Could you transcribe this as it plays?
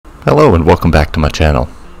Hello and welcome back to my channel.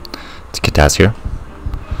 It's CUTEST here.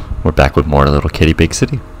 We're back with more Little Kitty Big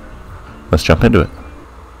City. Let's jump into it.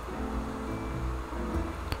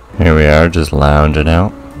 Here we are, just lounging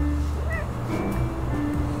out.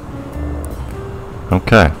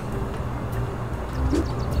 Okay.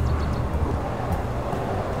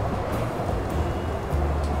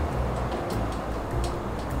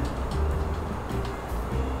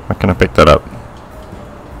 How can I pick that up?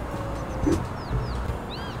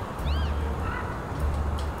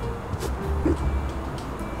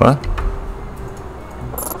 What?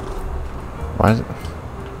 Why is it?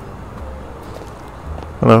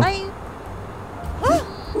 Hello? Hi.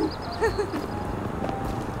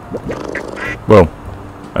 Whoa.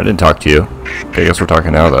 I didn't talk to you. Okay, I guess we're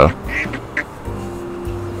talking now, though.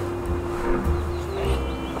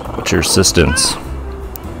 What's your assistance?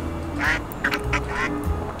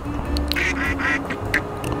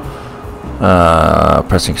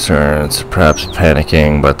 Pressing concerns, perhaps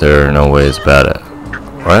panicking, but there are no ways about it.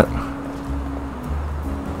 What?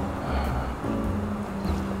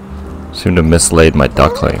 Seem to have mislaid my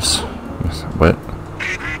ducklings. What?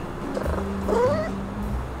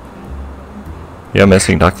 Yeah,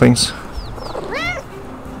 missing ducklings?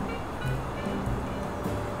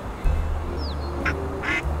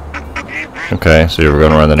 Okay, so you were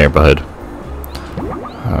going around the neighborhood.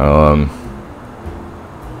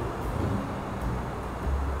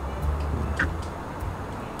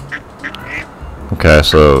 Okay,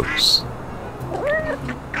 so...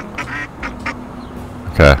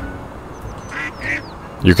 Okay.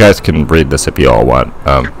 You guys can read this if you all want.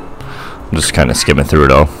 I'm just kind of skimming through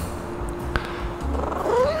it all.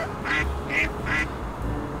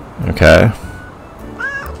 Okay.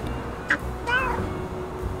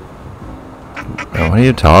 Now, what are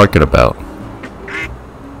you talking about?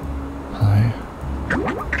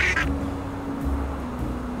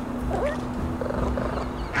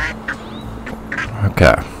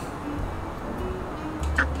 Okay.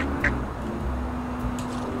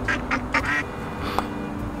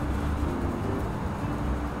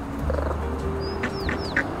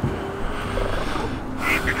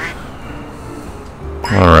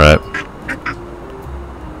 All right.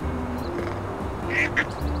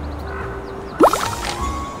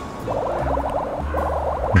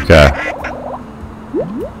 Okay.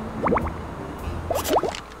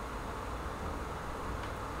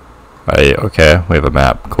 Okay, we have a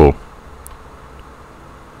map. Cool.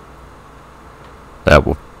 That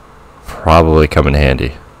will probably come in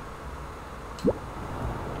handy.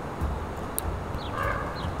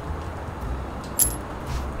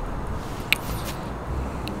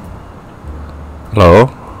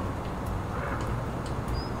 Hello?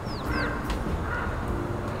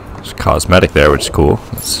 There's cosmetic there, which is cool.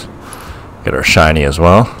 Let's get our shiny as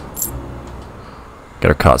well. Get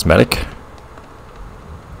our cosmetic.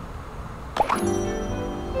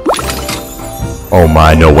 Oh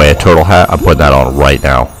my, no way, a turtle hat? I'm putting that on right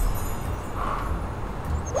now.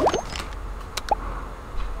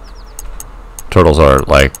 Turtles are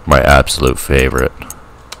like my absolute favorite.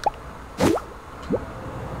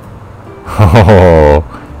 Oh,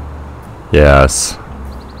 yes.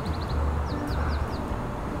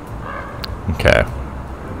 Okay.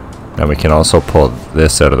 Now we can also pull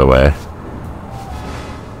this out of the way.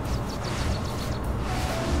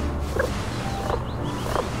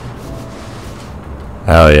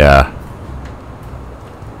 Hell yeah.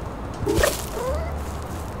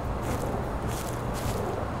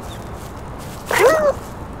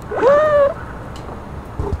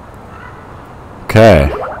 Okay.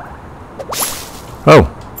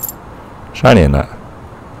 Oh. Shiny in that.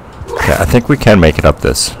 Okay, I think we can make it up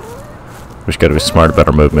this. We just gotta be smart about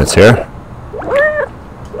our movements here.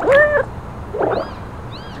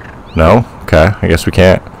 No? Okay, I guess we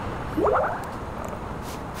can't.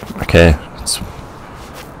 Okay.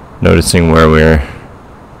 Noticing where we're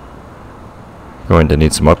going to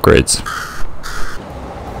need some upgrades.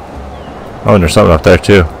 Oh, and there's something up there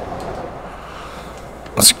too.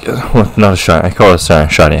 Let's get, well, not a shiny. I call it a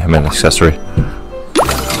shiny. I mean, an accessory.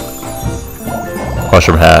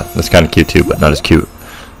 Mushroom hat. That's kind of cute too, but not as cute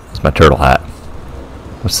as my turtle hat.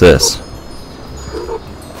 What's this?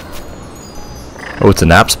 Oh, it's a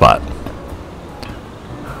nap spot.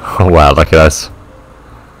 Oh wow, look at us.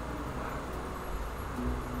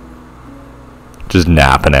 Just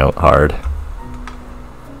napping out hard.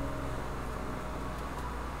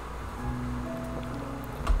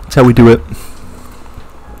 That's how we do it.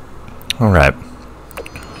 Alright.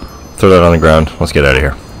 Throw that on the ground. Let's get out of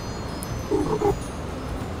here.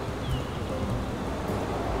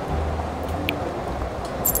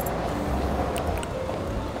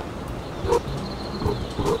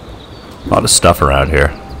 A lot of stuff around here.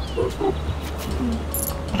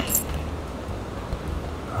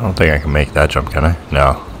 I don't think I can make that jump, can I?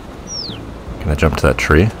 No. Can I jump to that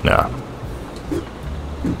tree? No.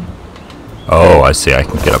 Oh, I see. I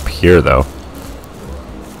can get up here, though.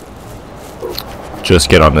 Just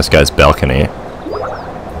get on this guy's balcony.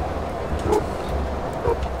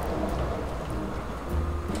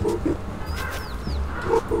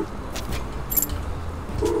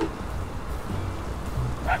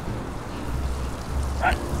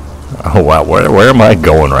 Oh, wow. Where am I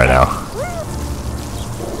going right now?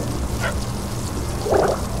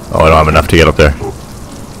 Oh, I don't have enough to get up there.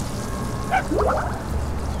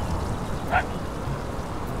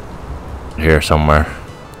 Here somewhere.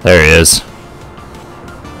 There he is.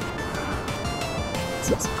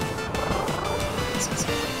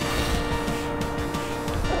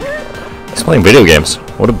 He's playing video games.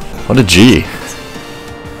 What a G.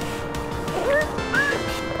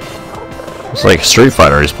 It's like Street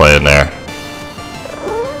Fighter he's playing there.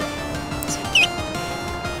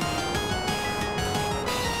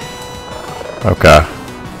 Okay.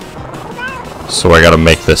 So I gotta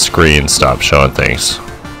make this screen stop showing things.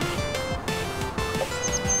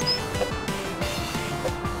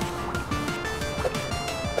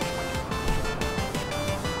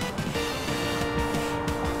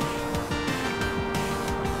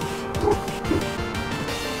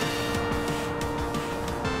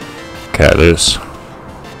 Okay, there's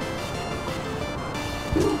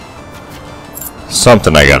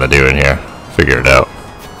something I gotta do in here. Figure it out.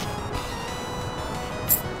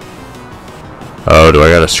 Oh, do I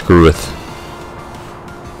gotta screw with...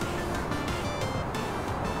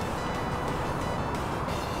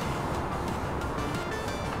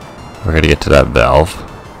 I gotta get to that valve.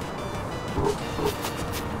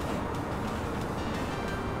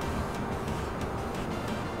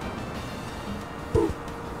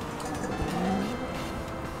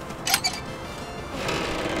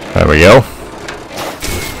 There we go.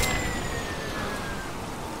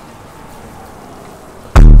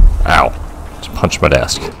 Ow. Just punched my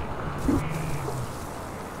desk.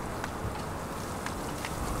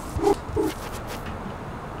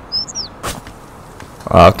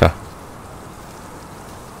 Oh, okay.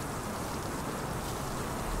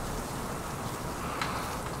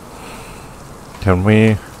 Can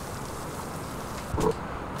we...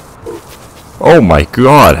 Oh my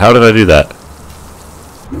god, how did I do that?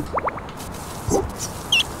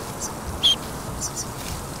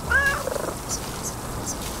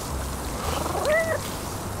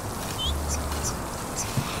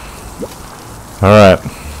 Alright.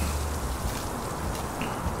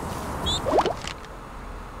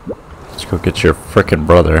 Let's go get your frickin'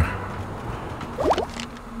 brother.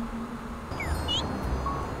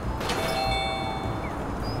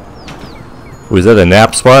 Was that a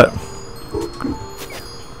nap spot?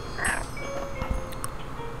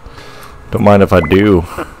 Don't mind if I do.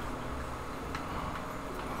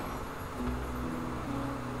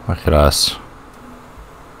 Look at us.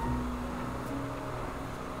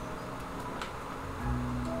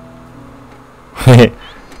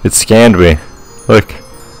 It scanned me. Look.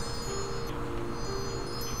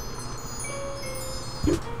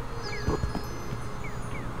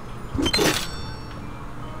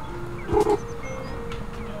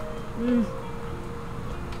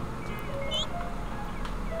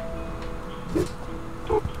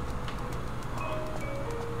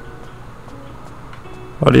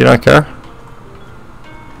 Oh, do you not care?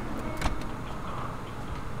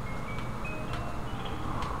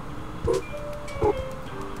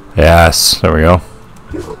 Yes, there we go.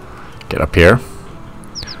 Get up here.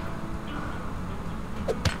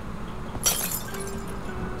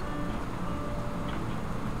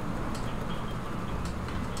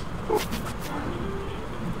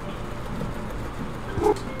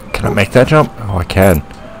 Can I make that jump? Oh, I can.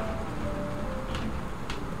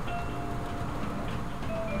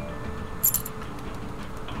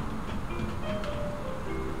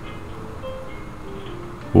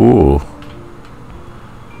 Ooh.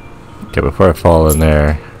 Okay, before I fall in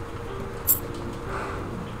there.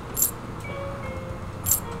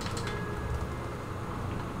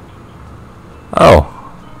 Oh.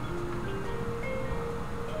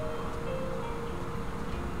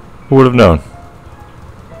 Who would have known?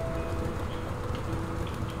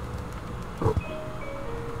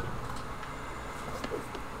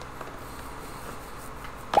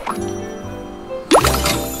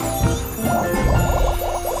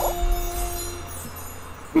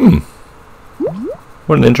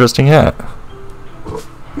 What an interesting hat.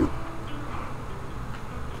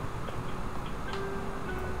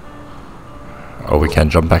 Oh, we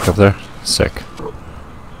can't jump back up there? Sick.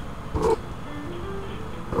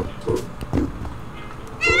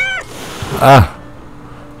 Ah!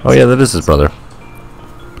 Oh yeah, that is his brother.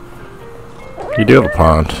 You do have a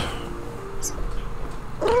pond.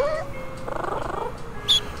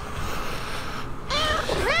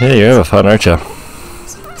 Yeah, you're having fun, aren't you?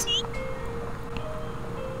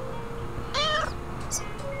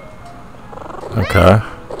 Okay.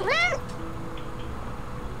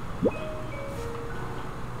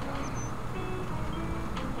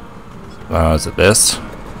 Oh, is it this?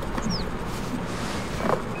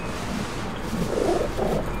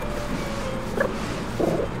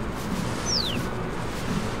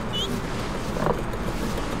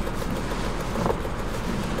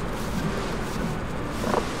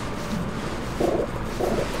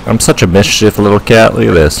 I'm such a mischief little cat. Look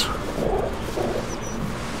at this.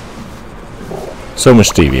 So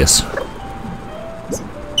mischievous.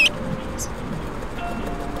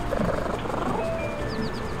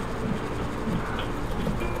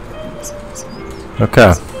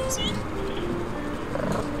 Okay.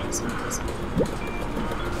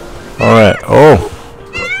 Alright. Oh!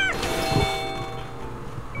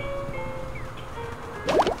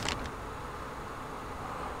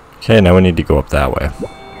 Okay, now we need to go up that way.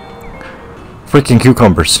 Freaking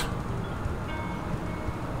cucumbers.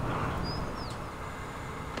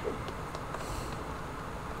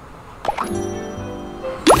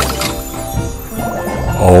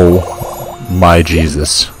 Oh my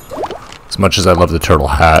Jesus. As much as I love the turtle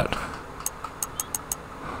hat,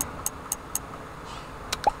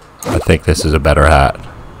 I think this is a better hat.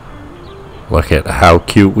 Look at how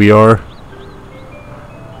cute we are.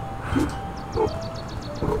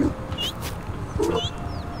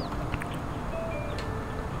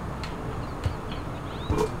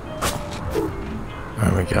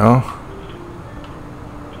 There we go.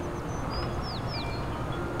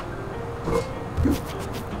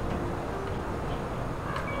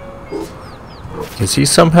 Is he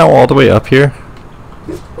somehow all the way up here?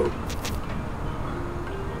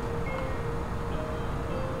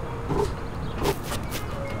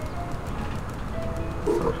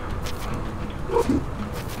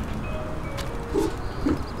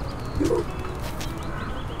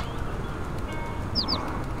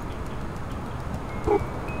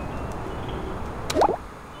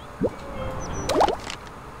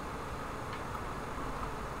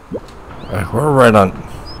 We're right on.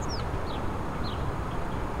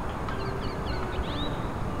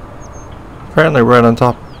 Apparently right on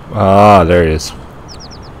top. Ah, there he is.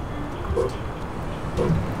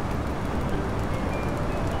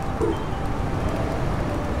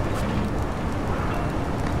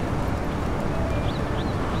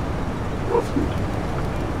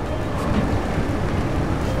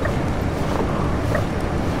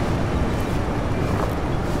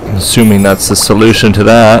 I'm assuming that's the solution to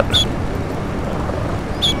that.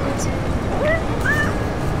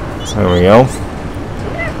 There we go.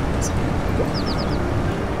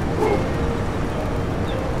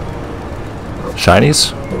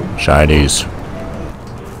 Shinies? Shinies.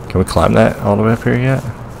 Can we climb that all the way up here yet?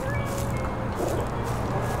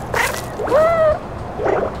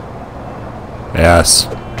 Yes.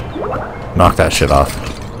 Knock that shit off.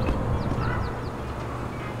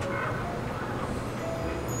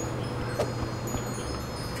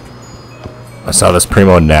 I saw this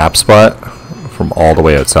primo nap spot from all the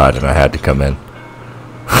way outside and I had to come in.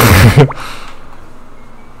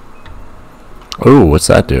 Ooh, what's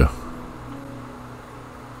that do?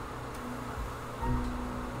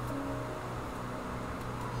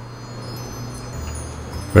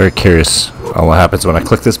 Very curious on what happens when I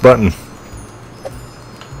click this button.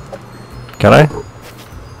 Can I?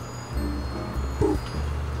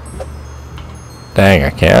 Dang, I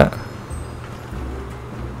can't.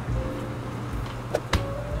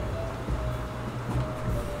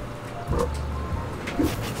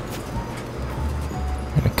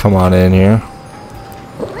 Come on in here.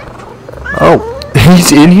 Oh,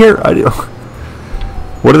 he's in here?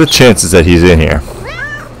 What are the chances that he's in here?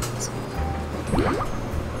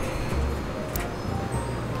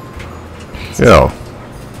 Yo,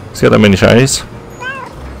 see that many shinies?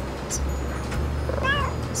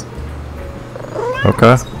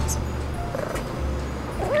 Okay.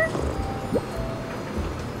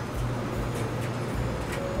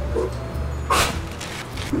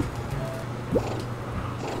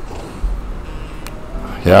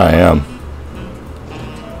 Yeah, I am.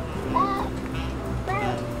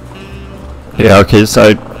 Yeah, okay,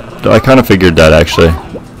 so I kind of figured that actually.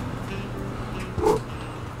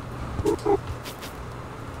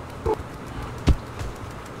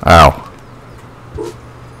 Ow.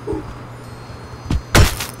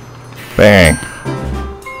 Bang.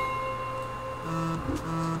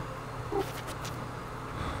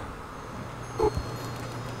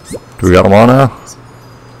 Do we got them all now?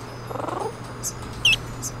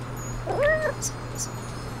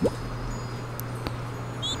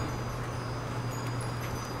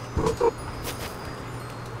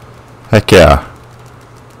 Heck yeah.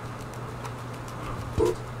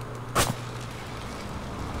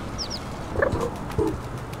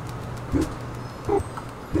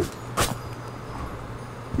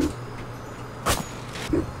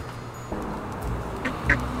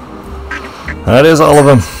 That is all of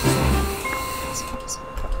them.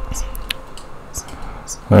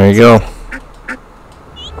 There you go.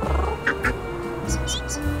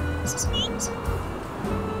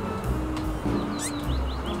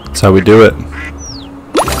 That's how we do it.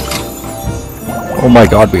 Oh my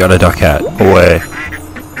god, we got a duck hat. Away.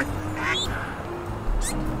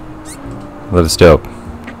 That is dope.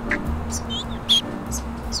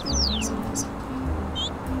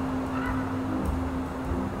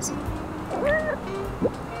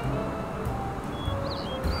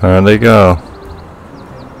 There they go.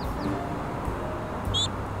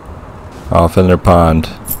 Off in their pond.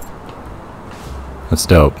 That's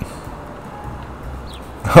dope.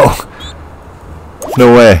 Oh!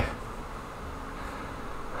 No way.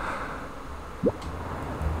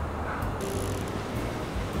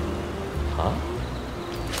 Huh?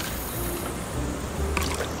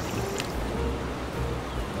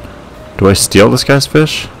 Do I steal this guy's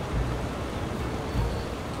fish?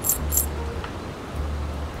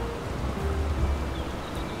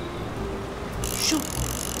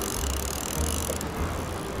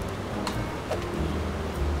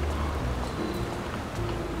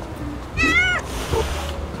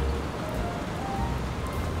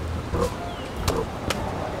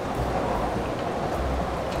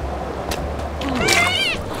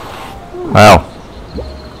 Wow.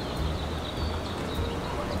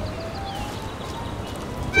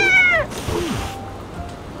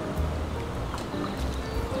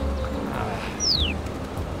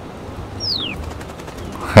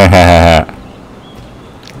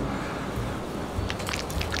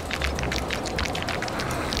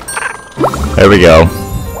 There we go.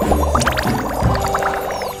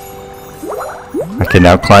 I can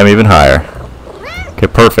now climb even higher. Okay,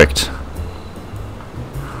 perfect.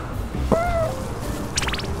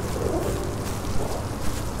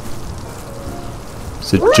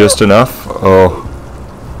 Is it just enough? Oh.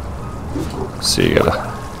 So you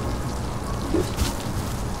gotta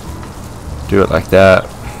do it like that.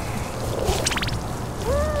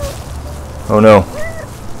 Oh no.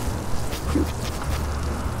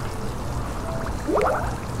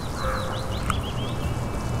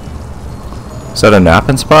 Is that a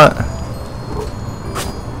napping spot?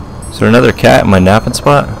 Is there another cat in my napping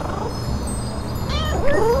spot?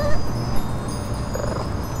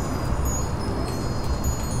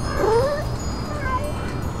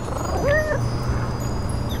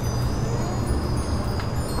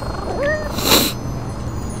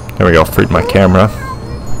 There we go, freed my camera.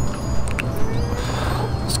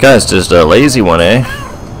 This guy's just a lazy one, eh?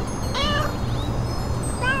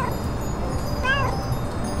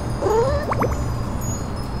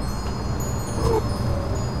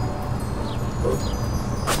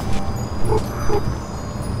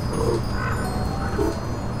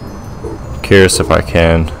 Curious if I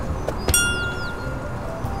can.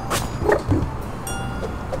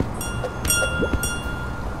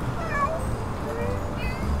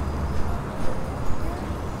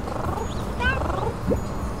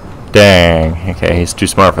 Dang. Okay, he's too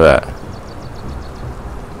smart for that.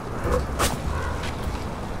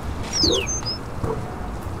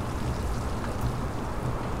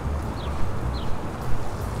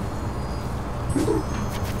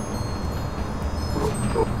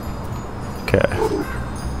 Okay.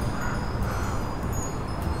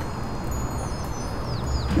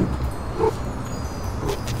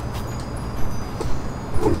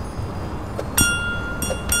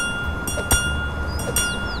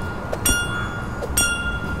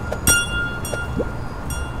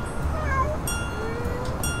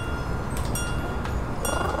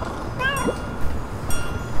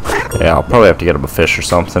 Yeah, I'll probably have to get him a fish or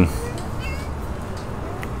something.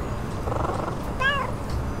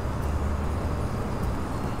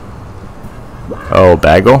 Oh,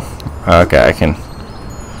 bagel? Okay, I can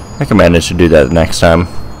manage to do that next time.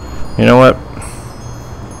 You know what?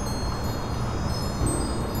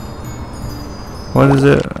 What is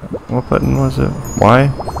it? What button was it?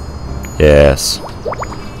 Y? Yes.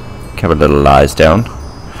 Have a little lies down.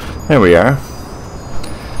 There we are.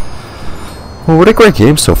 Well, what a great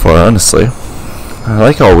game so far, honestly.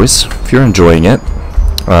 Like always, if you're enjoying it,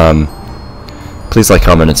 please like,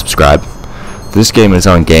 comment, and subscribe. This game is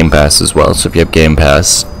on Game Pass as well, so if you have Game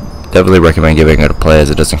Pass, definitely recommend giving it a play, as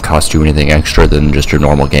it doesn't cost you anything extra than just your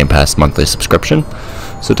normal Game Pass monthly subscription.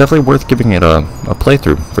 So definitely worth giving it a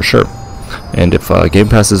playthrough for sure. And if Game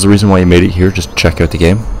Pass is the reason why you made it here, just check out the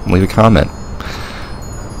game and leave a comment.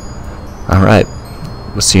 Alright,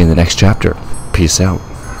 we'll see you in the next chapter. Peace out.